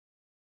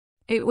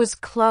It was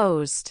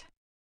closed.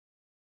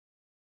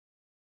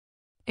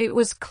 It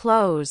was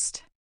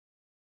closed.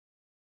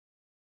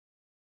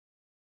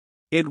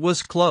 It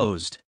was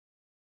closed.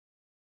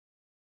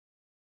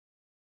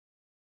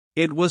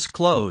 It was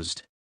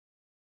closed.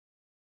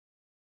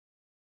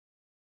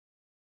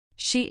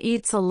 She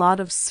eats a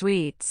lot of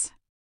sweets.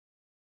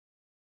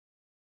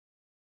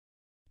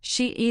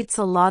 She eats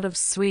a lot of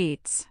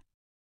sweets.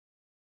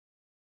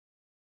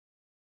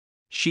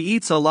 She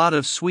eats a lot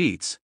of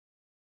sweets.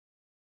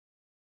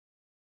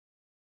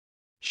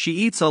 She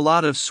eats a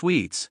lot of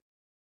sweets.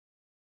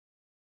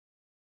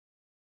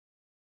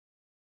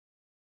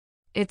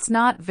 It's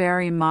not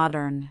very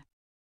modern.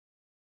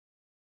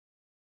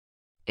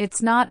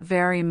 It's not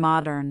very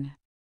modern.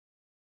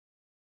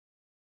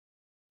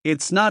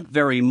 It's not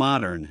very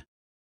modern.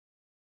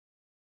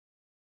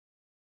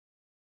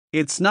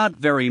 It's not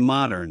very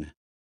modern.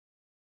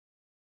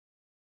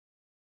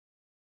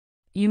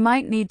 You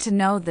might need to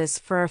know this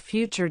for a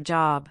future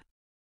job.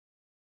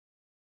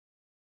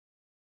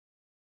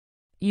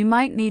 You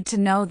might need to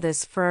know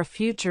this for a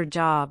future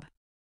job.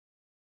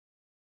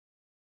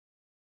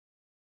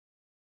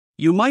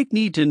 You might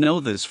need to know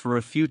this for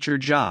a future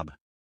job.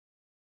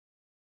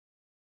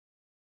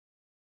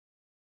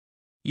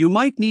 You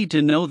might need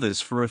to know this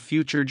for a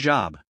future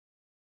job.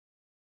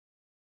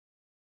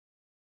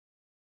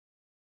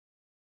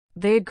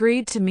 They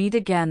agreed to meet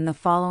again the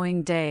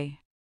following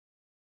day.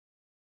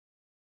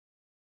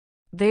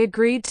 They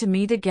agreed to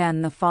meet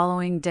again the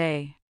following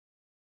day.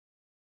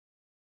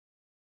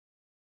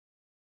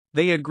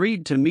 They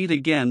agreed to meet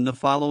again the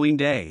following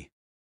day.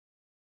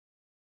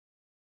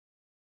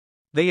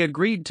 They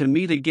agreed to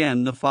meet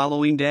again the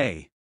following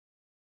day.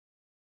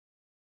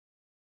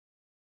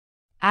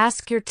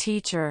 Ask your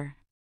teacher.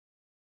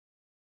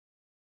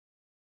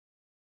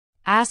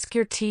 Ask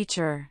your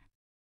teacher.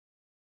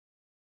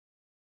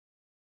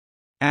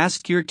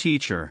 Ask your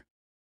teacher.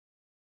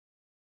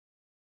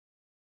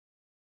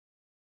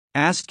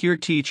 Ask your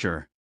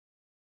teacher.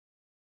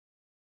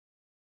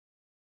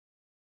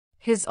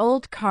 His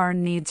old car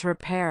needs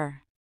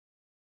repair.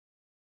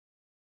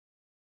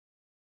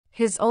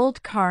 His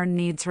old car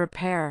needs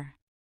repair.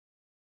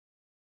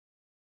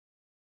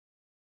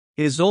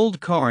 His old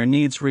car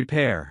needs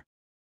repair.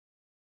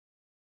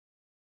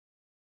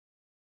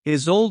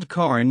 His old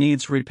car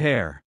needs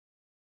repair.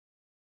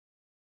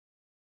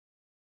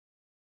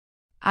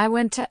 I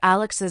went to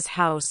Alex's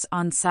house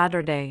on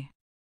Saturday.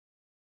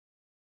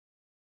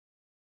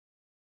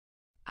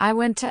 I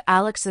went to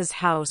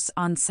Alex's house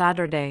on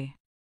Saturday.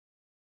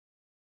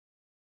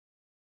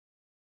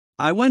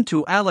 I went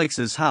to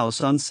Alex's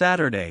house on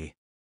Saturday.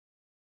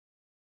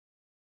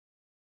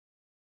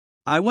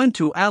 I went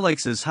to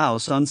Alex's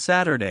house on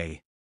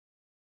Saturday.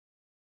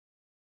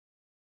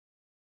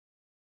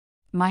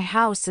 My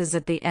house is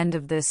at the end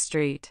of this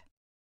street.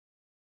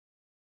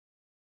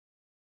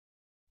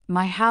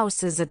 My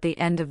house is at the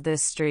end of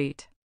this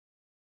street.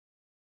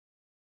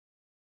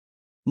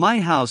 My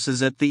house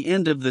is at the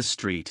end of the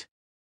street.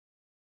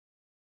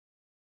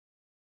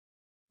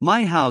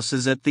 My house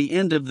is at the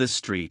end of the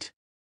street.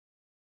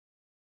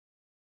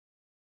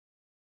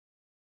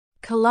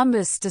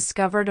 Columbus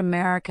discovered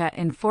America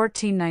in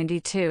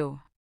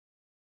 1492.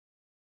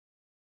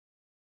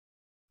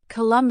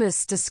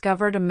 Columbus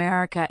discovered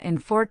America in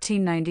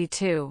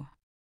 1492.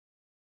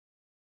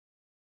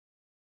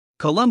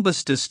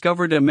 Columbus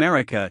discovered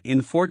America in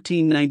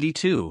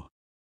 1492.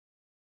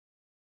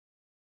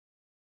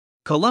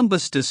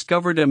 Columbus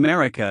discovered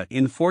America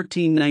in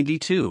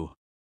 1492.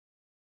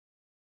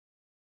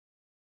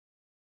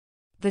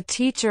 The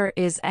teacher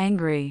is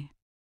angry.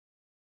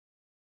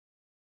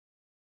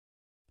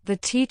 The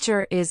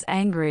teacher is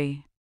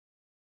angry.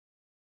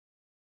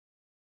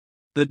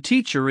 The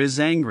teacher is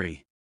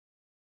angry.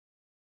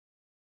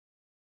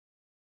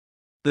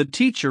 The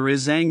teacher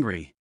is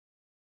angry.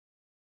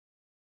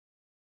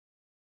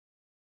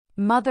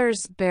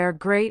 Mothers bear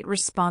great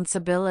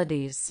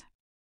responsibilities.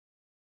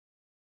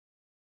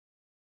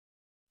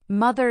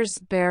 Mothers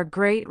bear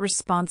great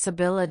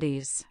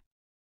responsibilities.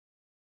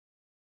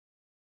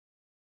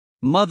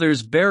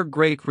 Mothers bear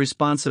great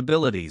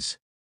responsibilities.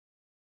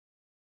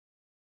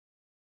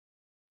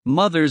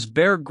 Mothers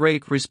bear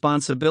great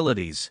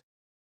responsibilities.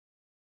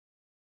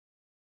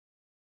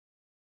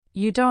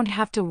 You don't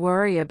have to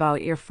worry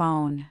about your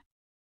phone.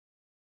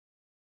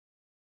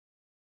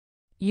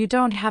 You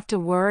don't have to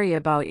worry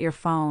about your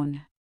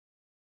phone.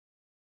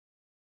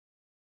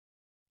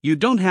 You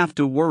don't have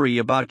to worry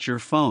about your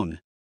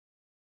phone.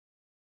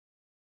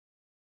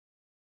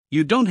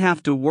 You don't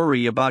have to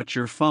worry about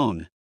your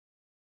phone.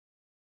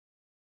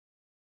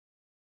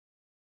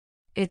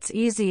 It's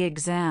easy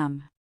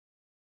exam.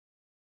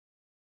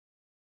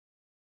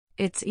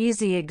 It's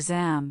easy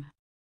exam.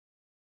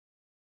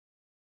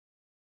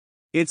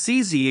 It's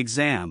easy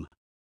exam.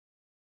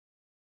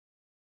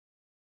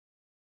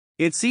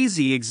 It's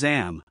easy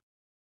exam.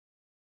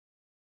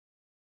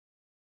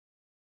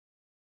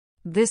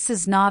 This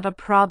is not a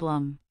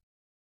problem.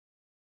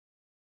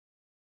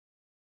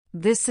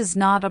 This is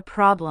not a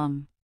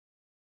problem.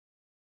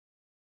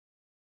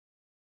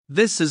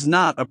 This is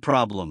not a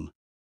problem.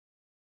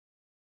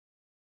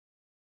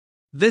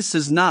 This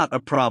is not a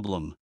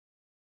problem.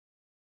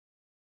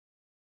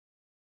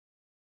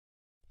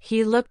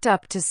 He looked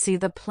up to see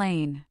the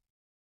plane.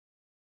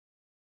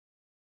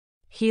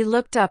 He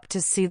looked up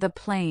to see the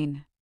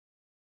plane.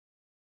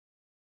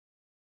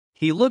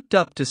 He looked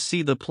up to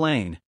see the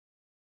plane.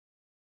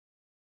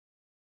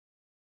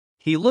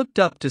 He looked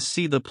up to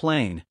see the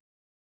plane.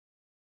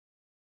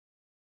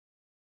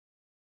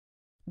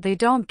 They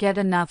don't get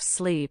enough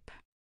sleep.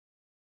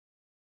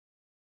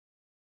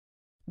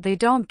 They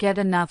don't get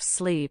enough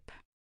sleep.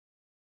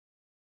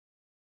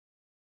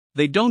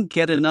 They don't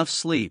get enough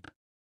sleep.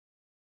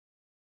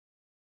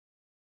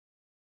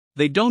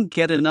 They don't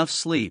get enough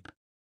sleep.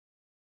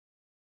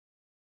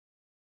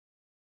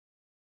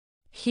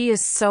 He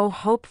is so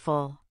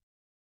hopeful.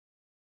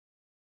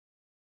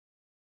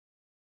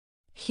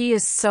 He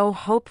is so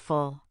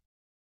hopeful.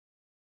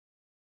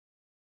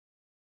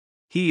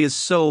 He is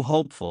so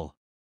hopeful.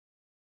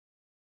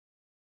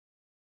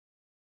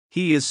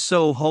 He is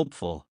so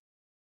hopeful.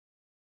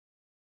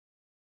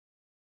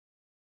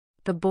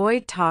 The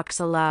boy talks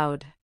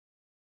aloud.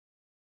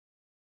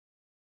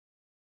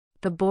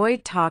 The boy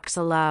talks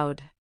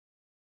aloud.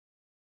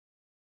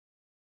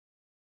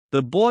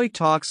 The boy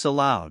talks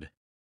aloud.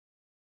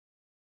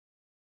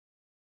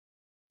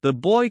 The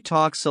boy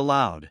talks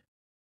aloud.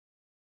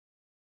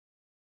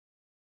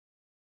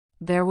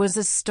 There was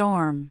a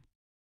storm.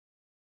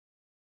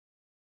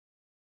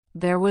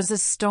 There was a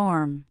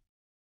storm.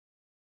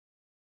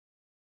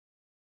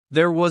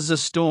 There was a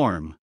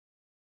storm.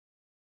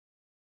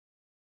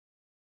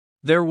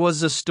 There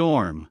was a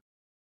storm.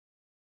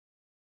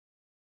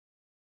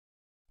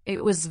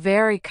 It was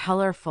very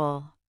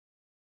colorful.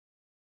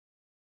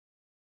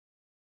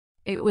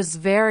 It was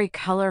very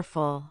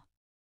colorful.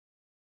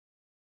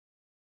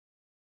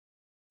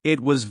 It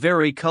was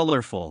very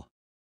colorful.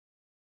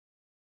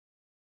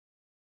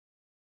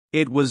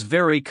 It was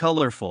very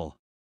colorful.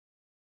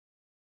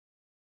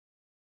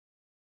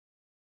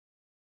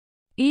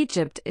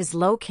 Egypt is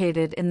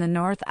located in the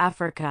North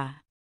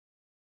Africa.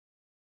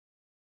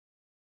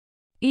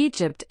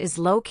 Egypt is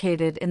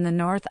located in the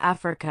North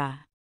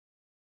Africa.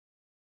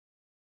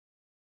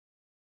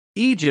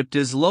 Egypt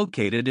is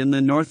located in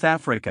the North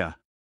Africa.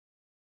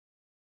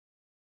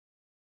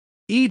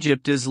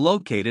 Egypt is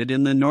located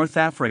in the North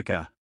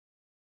Africa.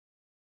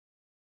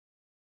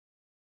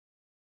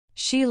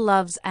 She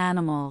loves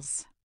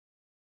animals.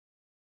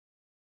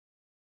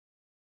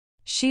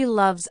 She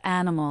loves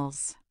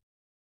animals.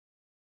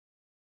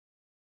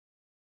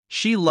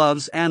 She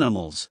loves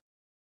animals.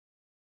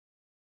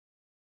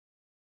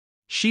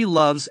 She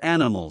loves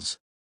animals.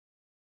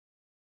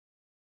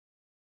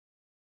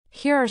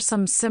 Here are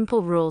some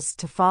simple rules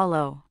to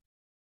follow.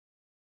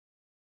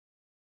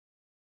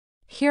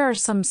 Here are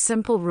some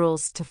simple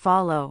rules to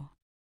follow.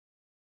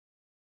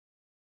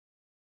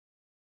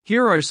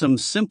 Here are some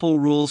simple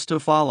rules to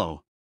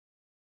follow.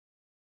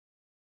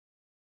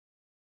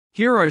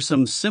 Here are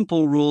some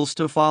simple rules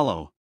to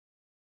follow.